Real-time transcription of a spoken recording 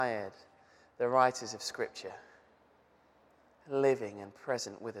inspired the writers of Scripture, living and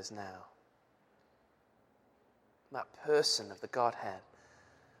present with us now. That person of the Godhead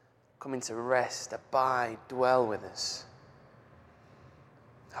coming to rest, abide, dwell with us.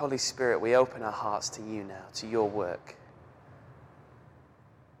 Holy Spirit, we open our hearts to you now, to your work.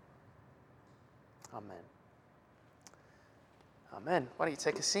 Amen. Amen. Why don't you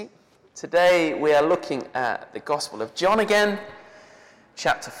take a seat? Today we are looking at the Gospel of John again,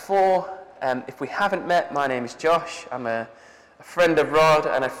 chapter 4. If we haven't met, my name is Josh. I'm a friend of Rod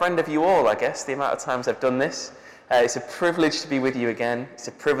and a friend of you all, I guess, the amount of times I've done this. It's a privilege to be with you again. It's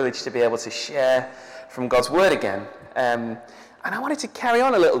a privilege to be able to share from God's Word again. And I wanted to carry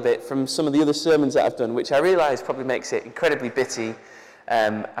on a little bit from some of the other sermons that I've done, which I realise probably makes it incredibly bitty.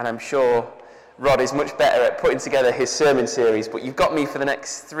 And I'm sure Rod is much better at putting together his sermon series, but you've got me for the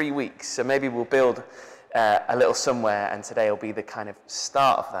next 3 weeks, so maybe we'll build a little somewhere, and today will be the kind of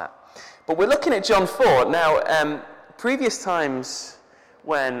start of that. But we're looking at John 4. Now, previous times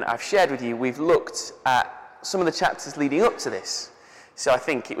when I've shared with you, we've looked at some of the chapters leading up to this. So I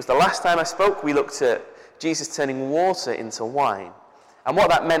think it was the last time I spoke, we looked at Jesus turning water into wine, and what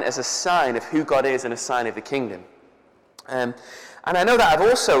that meant as a sign of who God is and a sign of the kingdom. And I know that I've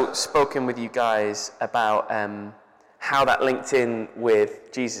also spoken with you guys about how that linked in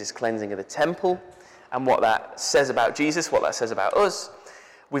with Jesus' cleansing of the temple, and what that says about Jesus, what that says about us.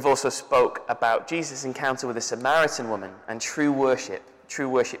 We've also spoke about Jesus' encounter with a Samaritan woman and true worship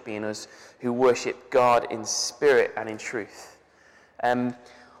being us who worship God in spirit and in truth.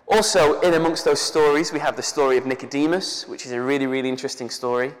 Also, in amongst those stories, we have the story of Nicodemus, which is a really, really interesting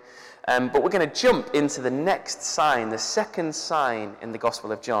story. But we're going to jump into the next sign, the second sign in the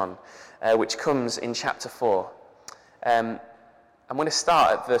Gospel of John, which comes in chapter 4. I'm going to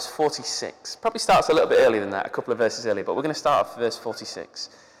start at verse 46. Probably starts a little bit earlier than that, a couple of verses earlier, but we're going to start at verse 46.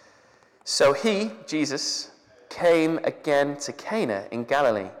 So he, Jesus, came again to Cana in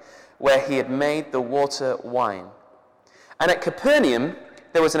Galilee, where he had made the water wine. And at Capernaum,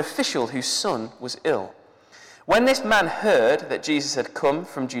 there was an official whose son was ill. When this man heard that Jesus had come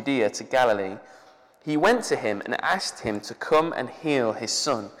from Judea to Galilee, he went to him and asked him to come and heal his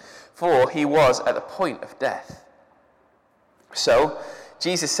son, for he was at the point of death. So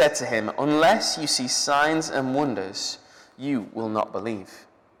Jesus said to him, "Unless you see signs and wonders, you will not believe."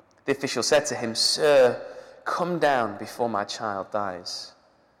 The official said to him, "Sir, come down before my child dies."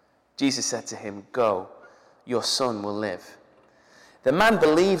 Jesus said to him, "Go, your son will live." The man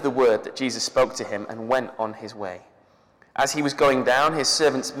believed the word that Jesus spoke to him and went on his way. As he was going down, his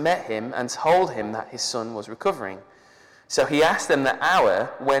servants met him and told him that his son was recovering. So he asked them the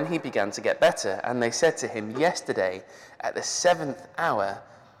hour when he began to get better, and they said to him, "Yesterday, at the 7th hour,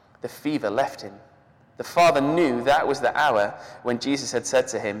 the fever left him." The father knew that was the hour when Jesus had said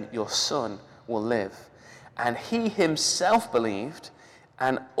to him, "Your son will live." And he himself believed,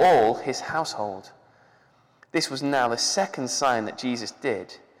 and all his household. This was now the second sign that Jesus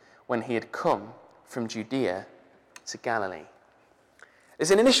did when he had come from Judea to Galilee.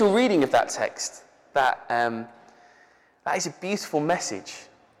 There's an initial reading of that text that is a beautiful message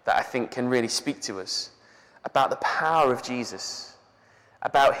that I think can really speak to us about the power of Jesus,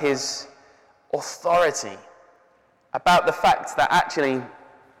 about his authority, about the fact that actually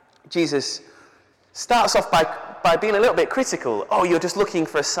Jesus starts off by being a little bit critical. Oh, you're just looking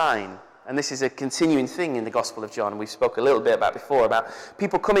for a sign. And this is a continuing thing in the Gospel of John. We spoke a little bit about before, about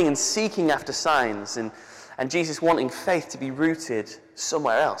people coming and seeking after signs, and Jesus wanting faith to be rooted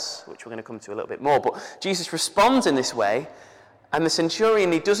somewhere else, which we're going to come to a little bit more. But Jesus responds in this way, and the centurion,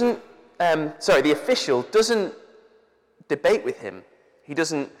 the official doesn't debate with him. He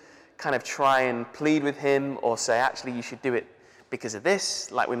doesn't kind of try and plead with him or say, actually, you should do it because of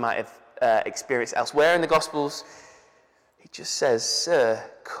this, like we might have experienced elsewhere in the Gospels. He just says, "Sir,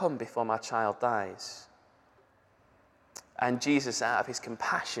 come before my child dies." And Jesus, out of his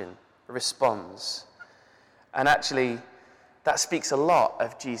compassion, responds. And actually, that speaks a lot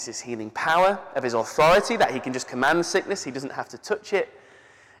of Jesus' healing power, of his authority, that he can just command sickness, he doesn't have to touch it.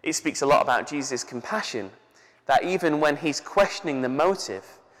 It speaks a lot about Jesus' compassion, that even when he's questioning the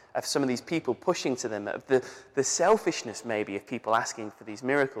motive of some of these people pushing to them, of the selfishness maybe of people asking for these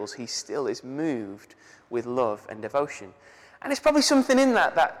miracles, he still is moved with love and devotion. And there's probably something in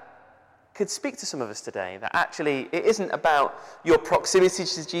that could speak to some of us today, that actually it isn't about your proximity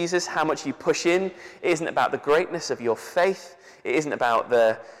to Jesus, how much you push in. It isn't about the greatness of your faith. It isn't about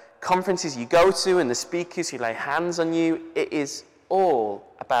the conferences you go to and the speakers who lay hands on you. It is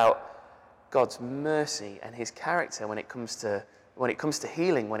all about God's mercy and his character when it comes to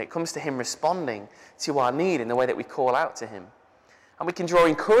healing, when it comes to him responding to our need in the way that we call out to him. And we can draw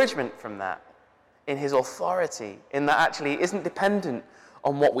encouragement from that in his authority, in that actually he isn't dependent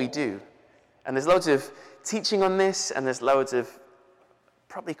on what we do. And there's loads of teaching on this, and there's loads of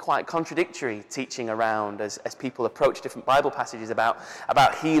probably quite contradictory teaching around as people approach different Bible passages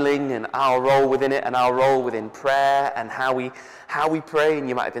about healing and our role within it and our role within prayer and how we pray. And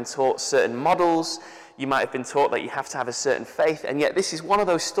you might have been taught certain models. You might have been taught that you have to have a certain faith. And yet this is one of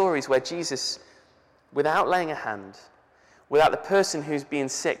those stories where Jesus, without laying a hand, without the person who's being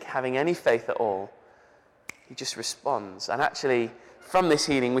sick having any faith at all, he just responds. And actually, from this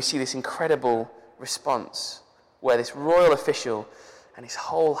healing, we see this incredible response where this royal official and his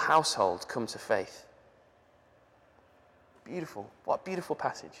whole household come to faith. Beautiful. What a beautiful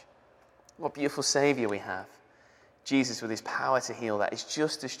passage. What a beautiful Saviour we have. Jesus with his power to heal, that is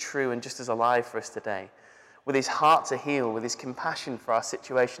just as true and just as alive for us today. With his heart to heal, with his compassion for our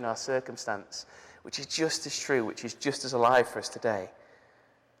situation, our circumstance, which is just as true, which is just as alive for us today.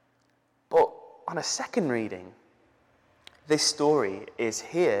 But on a second reading, this story is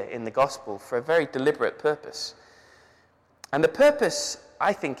here in the gospel for a very deliberate purpose. And the purpose,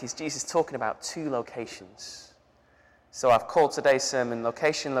 I think, is Jesus talking about two locations. So I've called today's sermon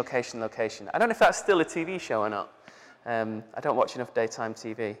Location, Location, Location. I don't know if that's still a TV show or not. I don't watch enough daytime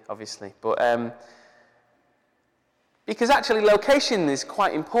TV, obviously. But because actually location is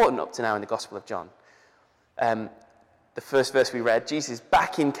quite important up to now in the Gospel of John. The first verse we read, Jesus is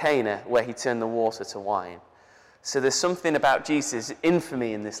back in Cana where he turned the water to wine. So there's something about Jesus'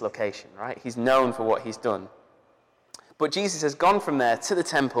 infamy in this location, right? He's known for what he's done. But Jesus has gone from there to the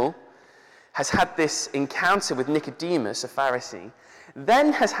temple, has had this encounter with Nicodemus, a Pharisee,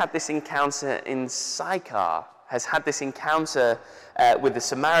 then has had this encounter in Sychar, has had this encounter with the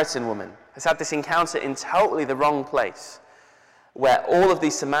Samaritan woman, has had this encounter in totally the wrong place, where all of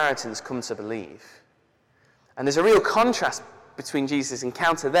these Samaritans come to believe. And there's a real contrast between Jesus'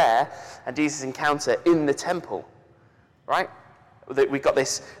 encounter there and Jesus' encounter in the temple, right? We've got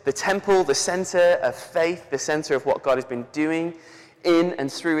the temple, the center of faith, the center of what God has been doing in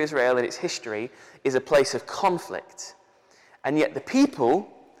and through Israel in its history, is a place of conflict. And yet the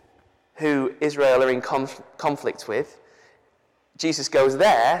people who Israel are in conflict with, Jesus goes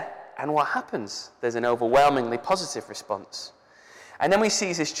there, and what happens? There's an overwhelmingly positive response. And then we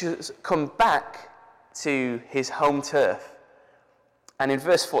see Jesus come back to his home turf. And in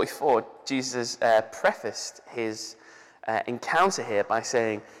verse 44, Jesus prefaced his encounter here by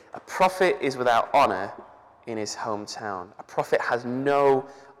saying, a prophet is without honor in his hometown. A prophet has no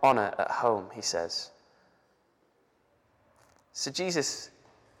honor at home, he says. So Jesus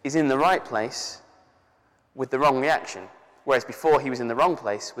is in the right place with the wrong reaction, whereas before he was in the wrong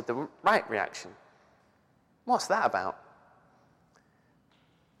place with the right reaction. What's that about?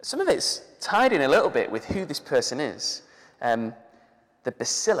 Some of it's tied in a little bit with who this person is. The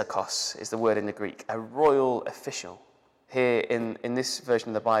basilikos is the word in the Greek, a royal official. Here in this version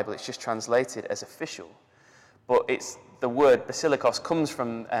of the Bible, it's just translated as official. But the word basilikos comes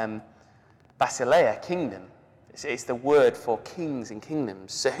from basileia, kingdom. It's the word for kings and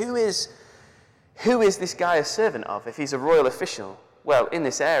kingdoms. So who is this guy a servant of if he's a royal official? Well, in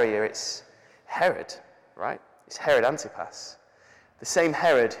this area, it's Herod, right? It's Herod Antipas. The same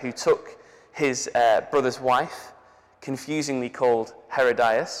Herod who took his brother's wife, confusingly called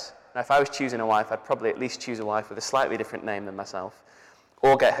Herodias. Now, if I was choosing a wife, I'd probably at least choose a wife with a slightly different name than myself,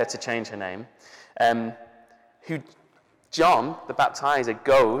 or get her to change her name, who John, the baptizer,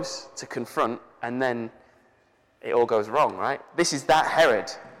 goes to confront, and then it all goes wrong, right? This is that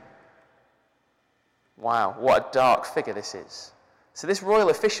Herod. Wow, what a dark figure this is. So this royal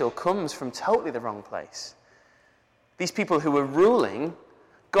official comes from totally the wrong place. These people who were ruling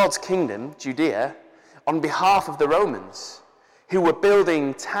God's kingdom, Judea, on behalf of the Romans, who were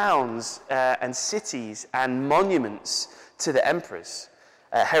building towns and cities and monuments to the emperors.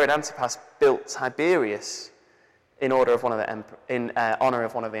 Herod Antipas built Tiberias in honor of one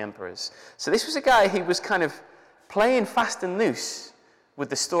of the emperors. So this was a guy who was kind of playing fast and loose with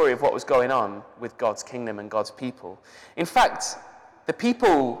the story of what was going on with God's kingdom and God's people. In fact, the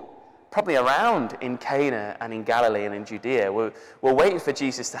people probably around in Cana and in Galilee and in Judea were waiting for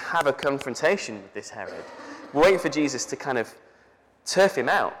Jesus to have a confrontation with this Herod. We're waiting for Jesus to kind of turf him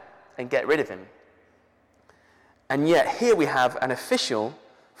out and get rid of him. And yet here we have an official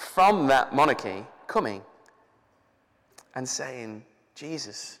from that monarchy coming and saying,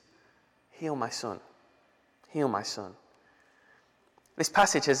 Jesus, heal my son. Heal my son. This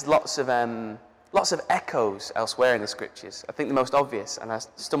passage has lots of echoes elsewhere in the scriptures. I think the most obvious, and I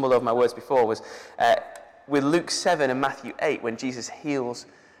stumbled over my words before, was with Luke 7 and Matthew 8 when Jesus heals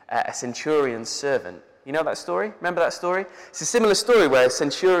a centurion's servant. You know that story? Remember that story? It's a similar story where a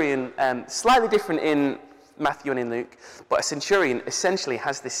centurion, slightly different in Matthew and in Luke, but a centurion essentially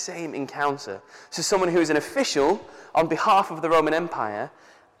has this same encounter. So someone who is an official on behalf of the Roman Empire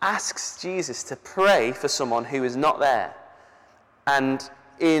asks Jesus to pray for someone who is not there. And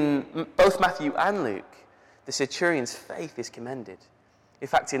in both Matthew and Luke, the centurion's faith is commended. In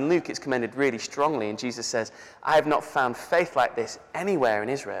fact, in Luke, it's commended really strongly, and Jesus says, I have not found faith like this anywhere in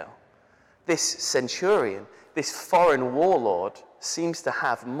Israel. This centurion, this foreign warlord, seems to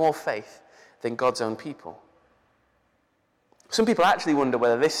have more faith than God's own people. Some people actually wonder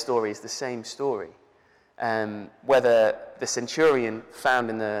whether this story is the same story, whether the centurion found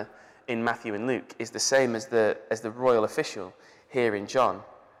in Matthew and Luke is the same as the royal official here in John.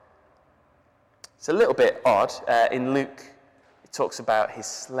 It's a little bit odd. In Luke, it talks about his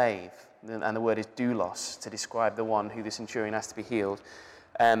slave, and the word is doulos to describe the one who the centurion has to be healed.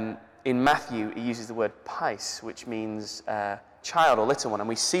 In Matthew, it uses the word pais, which means child or little one, and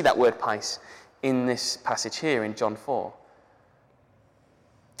we see that word pais in this passage here in John 4.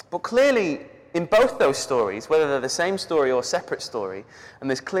 But clearly, in both those stories, whether they're the same story or separate story, and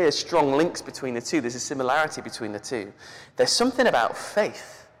there's clear, strong links between the two, there's a similarity between the two, there's something about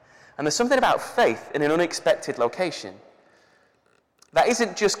faith. And there's something about faith in an unexpected location that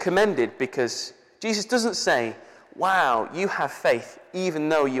isn't just commended because Jesus doesn't say, wow, you have faith even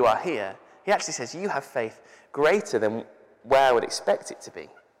though you are here. He actually says, you have faith greater than where I would expect it to be.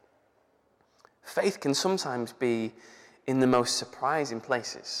 Faith can sometimes be in the most surprising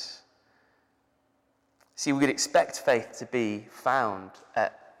places. See, we would expect faith to be found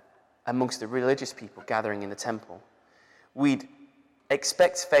amongst the religious people gathering in the temple. We'd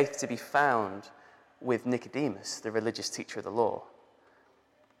expect faith to be found with Nicodemus, the religious teacher of the law.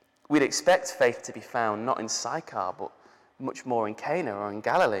 We'd expect faith to be found not in Sychar, but much more in Cana or in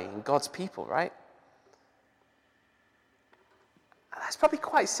Galilee, in God's people, right? That's probably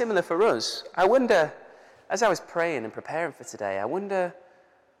quite similar for us. I wonder, as I was praying and preparing for today, I wonder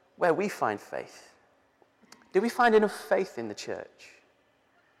where we find faith. Do we find enough faith in the church?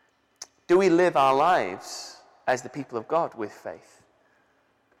 Do we live our lives as the people of God with faith?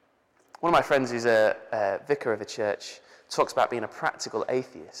 One of my friends who's a vicar of a church talks about being a practical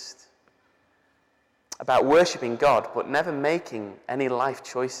atheist, about worshipping God but never making any life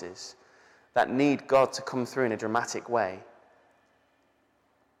choices that need God to come through in a dramatic way.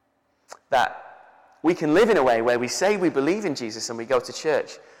 That we can live in a way where we say we believe in Jesus and we go to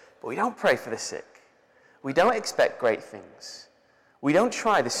church, but we don't pray for the sick. We don't expect great things. We don't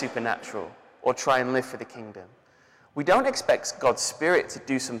try the supernatural or try and live for the kingdom. We don't expect God's Spirit to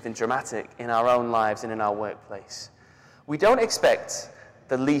do something dramatic in our own lives and in our workplace. We don't expect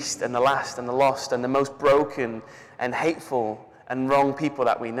the least and the last and the lost and the most broken and hateful and wrong people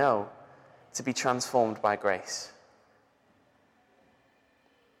that we know to be transformed by grace.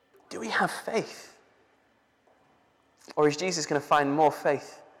 Do we have faith? Or is Jesus going to find more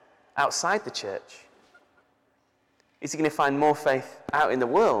faith outside the church? Is he going to find more faith out in the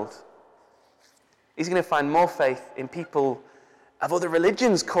world? Is he going to find more faith in people of other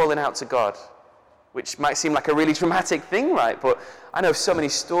religions calling out to God? Which might seem like a really dramatic thing, right? But I know so many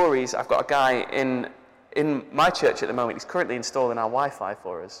stories. I've got a guy in my church at the moment, he's currently installing our Wi-Fi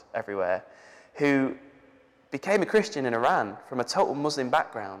for us everywhere, who became a Christian in Iran from a total Muslim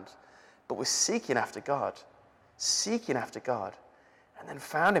background, but was seeking after God, and then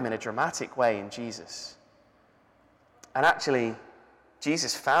found him in a dramatic way in Jesus. And actually,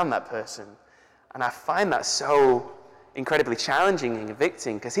 Jesus found that person. And I find that so incredibly challenging and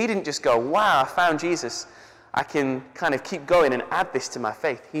convicting because he didn't just go, wow, I found Jesus. I can kind of keep going and add this to my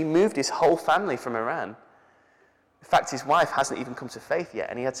faith. He moved his whole family from Iran. In fact, his wife hasn't even come to faith yet,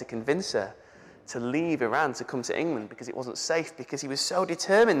 and he had to convince her to leave Iran to come to England because it wasn't safe, because he was so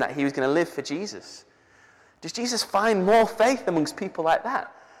determined that he was going to live for Jesus. Does Jesus find more faith amongst people like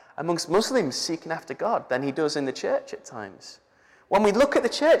that, amongst Muslims seeking after God, than he does in the church at times? When we look at the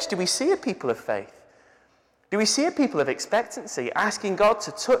church, do we see a people of faith? Do we see a people of expectancy, asking God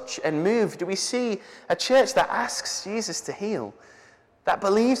to touch and move? Do we see a church that asks Jesus to heal, that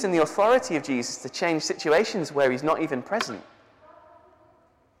believes in the authority of Jesus to change situations where he's not even present?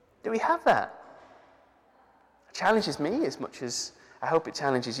 Do we have that? It challenges me as much as I hope it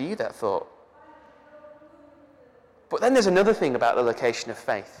challenges you, that thought. But then there's another thing about the location of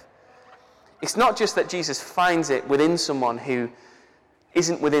faith. It's not just that Jesus finds it within someone who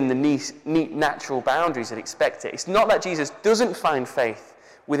isn't within the neat natural boundaries that expect it. It's not that Jesus doesn't find faith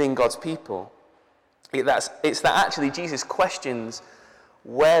within God's people. It's that actually Jesus questions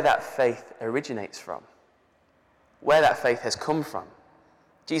where that faith originates from, where that faith has come from.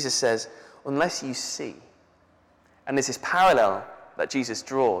 Jesus says, unless you see. And there's this parallel that Jesus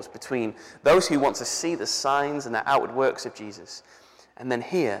draws between those who want to see the signs and the outward works of Jesus, and then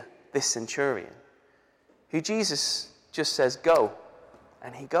here, this centurion, who Jesus just says, go,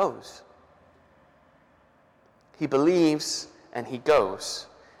 and he goes. He believes and he goes.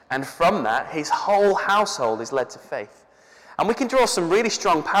 And from that, his whole household is led to faith. And we can draw some really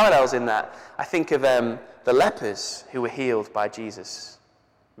strong parallels in that. I think of the lepers who were healed by Jesus.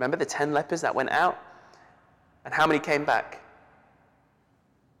 Remember the 10 lepers that went out? And how many came back?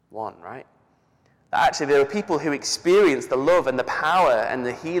 1, right? Actually, there were people who experienced the love and the power and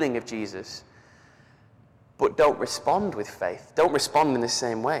the healing of Jesus, but don't respond with faith, don't respond in the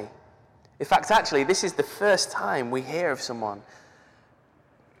same way. In fact, actually, this is the first time we hear of someone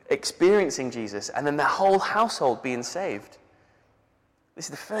experiencing Jesus and then their whole household being saved. This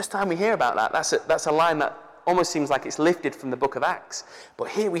is the first time we hear about that. That's a line that almost seems like it's lifted from the book of Acts. But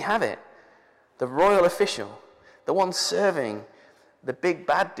here we have it. The royal official, the one serving the big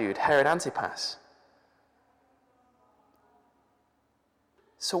bad dude, Herod Antipas.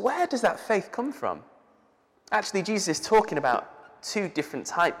 So where does that faith come from? Actually, Jesus is talking about 2 different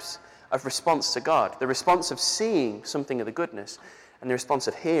types of response to God. The response of seeing something of the goodness and the response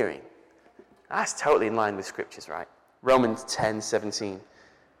of hearing. That's totally in line with scriptures, right? Romans 10:17.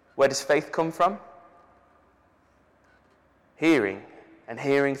 Where does faith come from? Hearing, and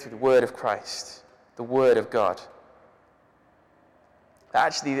hearing through the word of Christ, the word of God.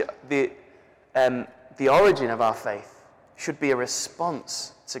 Actually, the origin of our faith should be a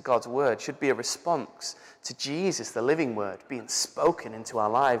response to God's word, should be a response to Jesus, the living word, being spoken into our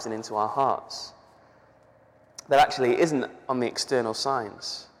lives and into our hearts. That actually isn't on the external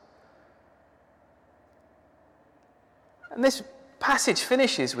signs. And this passage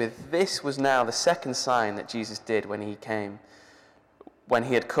finishes with, this was now the second sign that Jesus did when he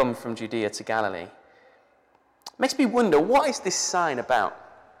had come from Judea to Galilee. Makes me wonder, what is this sign about?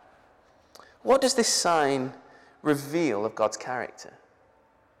 What does this sign reveal of God's character?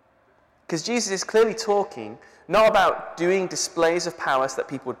 Because Jesus is clearly talking not about doing displays of power so that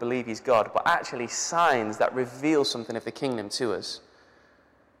people would believe he's God, but actually signs that reveal something of the kingdom to us.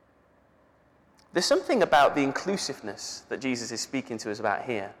 There's something about the inclusiveness that Jesus is speaking to us about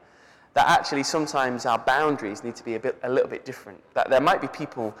here, that actually sometimes our boundaries need to be a little bit different. That there might be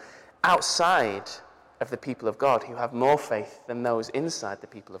people outside of the people of God who have more faith than those inside the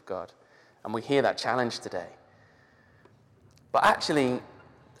people of God. And we hear that challenge today. But actually,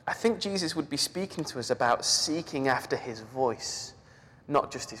 I think Jesus would be speaking to us about seeking after his voice, not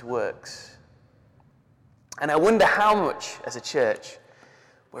just his works. And I wonder how much, as a church,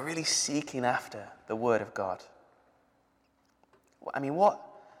 we're really seeking after the word of God. I mean, what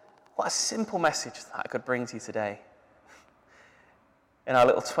a simple message that I could bring to you today in our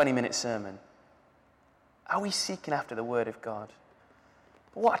little 20-minute sermon. Are we seeking after the word of God?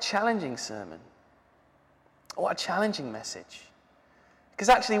 But what a challenging sermon. What a challenging message. Because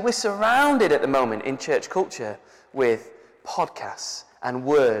actually we're surrounded at the moment in church culture with podcasts and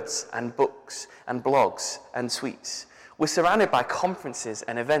words and books and blogs and tweets. We're surrounded by conferences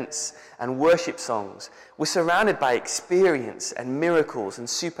and events and worship songs. We're surrounded by experience and miracles and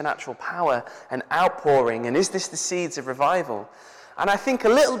supernatural power and outpouring. And is this the seeds of revival? And I think a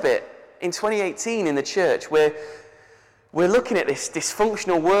little bit in 2018 in the church, we're looking at this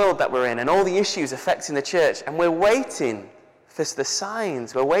dysfunctional world that we're in and all the issues affecting the church, and we're waiting for the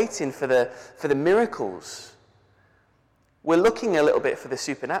signs. We're waiting for the miracles. We're looking a little bit for the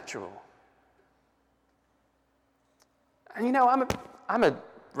supernatural. And you know, I'm a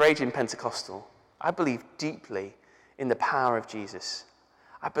raging Pentecostal. I believe deeply in the power of Jesus.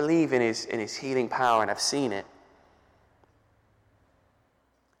 I believe in his healing power, and I've seen it.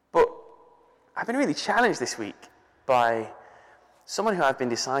 But I've been really challenged this week by someone who I've been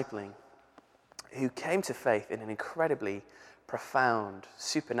discipling, who came to faith in an incredibly profound,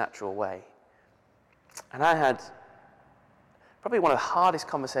 supernatural way. And I had probably one of the hardest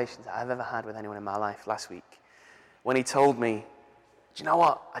conversations I've ever had with anyone in my life last week, when he told me, do you know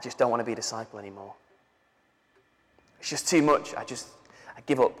what? I just don't want to be a disciple anymore. It's just too much. I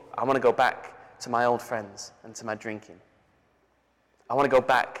give up. I want to go back to my old friends and to my drinking. I want to go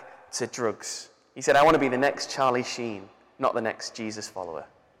back to drugs. He said, I want to be the next Charlie Sheen, not the next Jesus follower.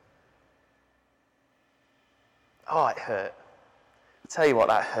 Oh, it hurt. I'll tell you what,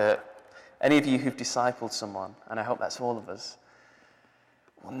 that hurt. Any of you who've discipled someone, and I hope that's all of us,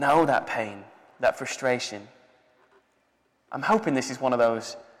 will know that pain, that frustration. I'm hoping this is one of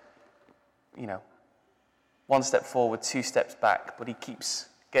those, one step forward, 2 steps back, but he keeps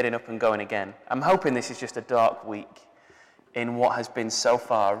getting up and going again. I'm hoping this is just a dark week in what has been so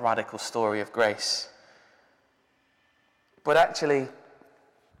far a radical story of grace. But actually,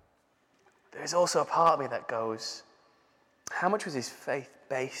 there's also a part of me that goes, how much was his faith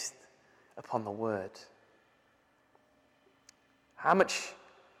based upon the word? How much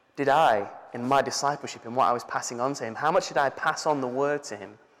did I, in my discipleship, in what I was passing on to him, how much did I pass on the word to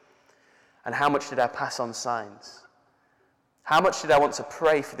him? And how much did I pass on signs? How much did I want to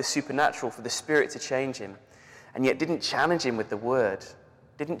pray for the supernatural, for the Spirit to change him, and yet didn't challenge him with the word,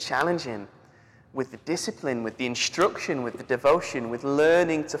 didn't challenge him with the discipline, with the instruction, with the devotion, with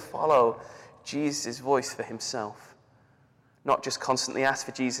learning to follow Jesus' voice for himself, not just constantly ask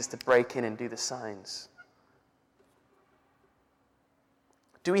for Jesus to break in and do the signs?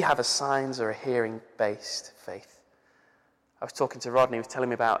 Do we have a signs or a hearing-based faith? I was talking to Rodney, he was telling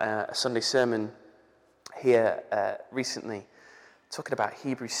me about a Sunday sermon here recently, talking about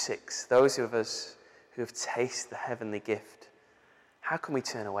Hebrews 6, those of us who have tasted the heavenly gift. How can we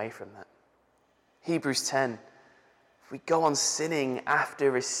turn away from that? Hebrews 10, if we go on sinning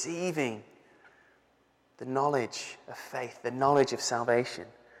after receiving the knowledge of faith, the knowledge of salvation.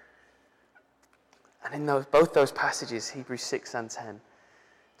 And in both those passages, Hebrews 6 and 10,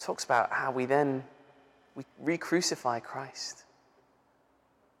 talks about how we re-crucify Christ.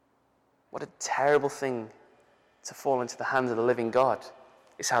 What a terrible thing to fall into the hands of the living God,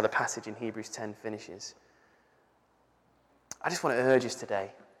 is how the passage in Hebrews 10 finishes. I just want to urge us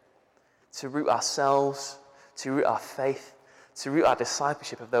today to root ourselves, to root our faith, to root our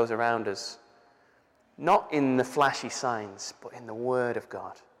discipleship of those around us, not in the flashy signs, but in the Word of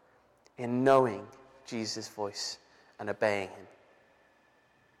God, in knowing Jesus' voice and obeying him.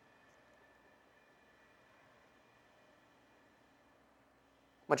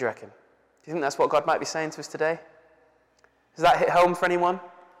 What do you reckon? Do you think that's what God might be saying to us today? Does that hit home for anyone?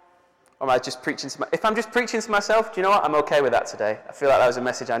 Or am I just preaching to myself? If I'm just preaching to myself, do you know what? I'm okay with that today. I feel like that was a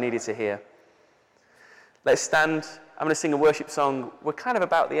message I needed to hear. Let's stand. I'm going to sing a worship song. We're kind of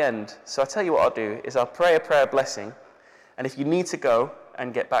about the end. So I'll tell you what I'll do is I'll pray a prayer blessing. And if you need to go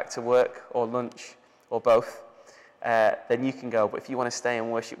and get back to work or lunch or both, then you can go. But if you want to stay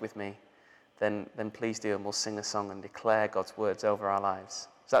and worship with me, then please do, and we'll sing a song and declare God's words over our lives.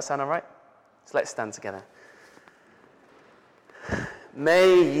 Does that sound all right? So let's stand together.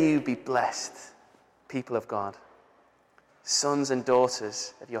 May you be blessed, people of God, sons and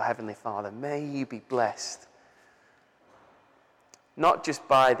daughters of your Heavenly Father. May you be blessed, not just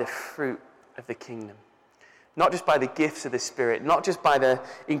by the fruit of the kingdom, not just by the gifts of the Spirit, not just by the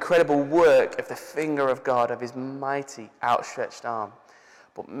incredible work of the finger of God, of his mighty outstretched arm,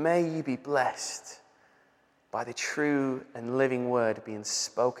 but may you be blessed by the true and living word being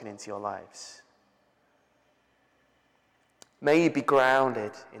spoken into your lives. May you be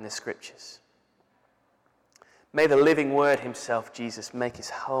grounded in the scriptures. May the living word himself, Jesus, make his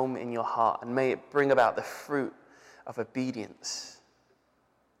home in your heart, and may it bring about the fruit of obedience.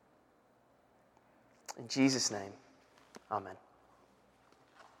 In Jesus' name, amen.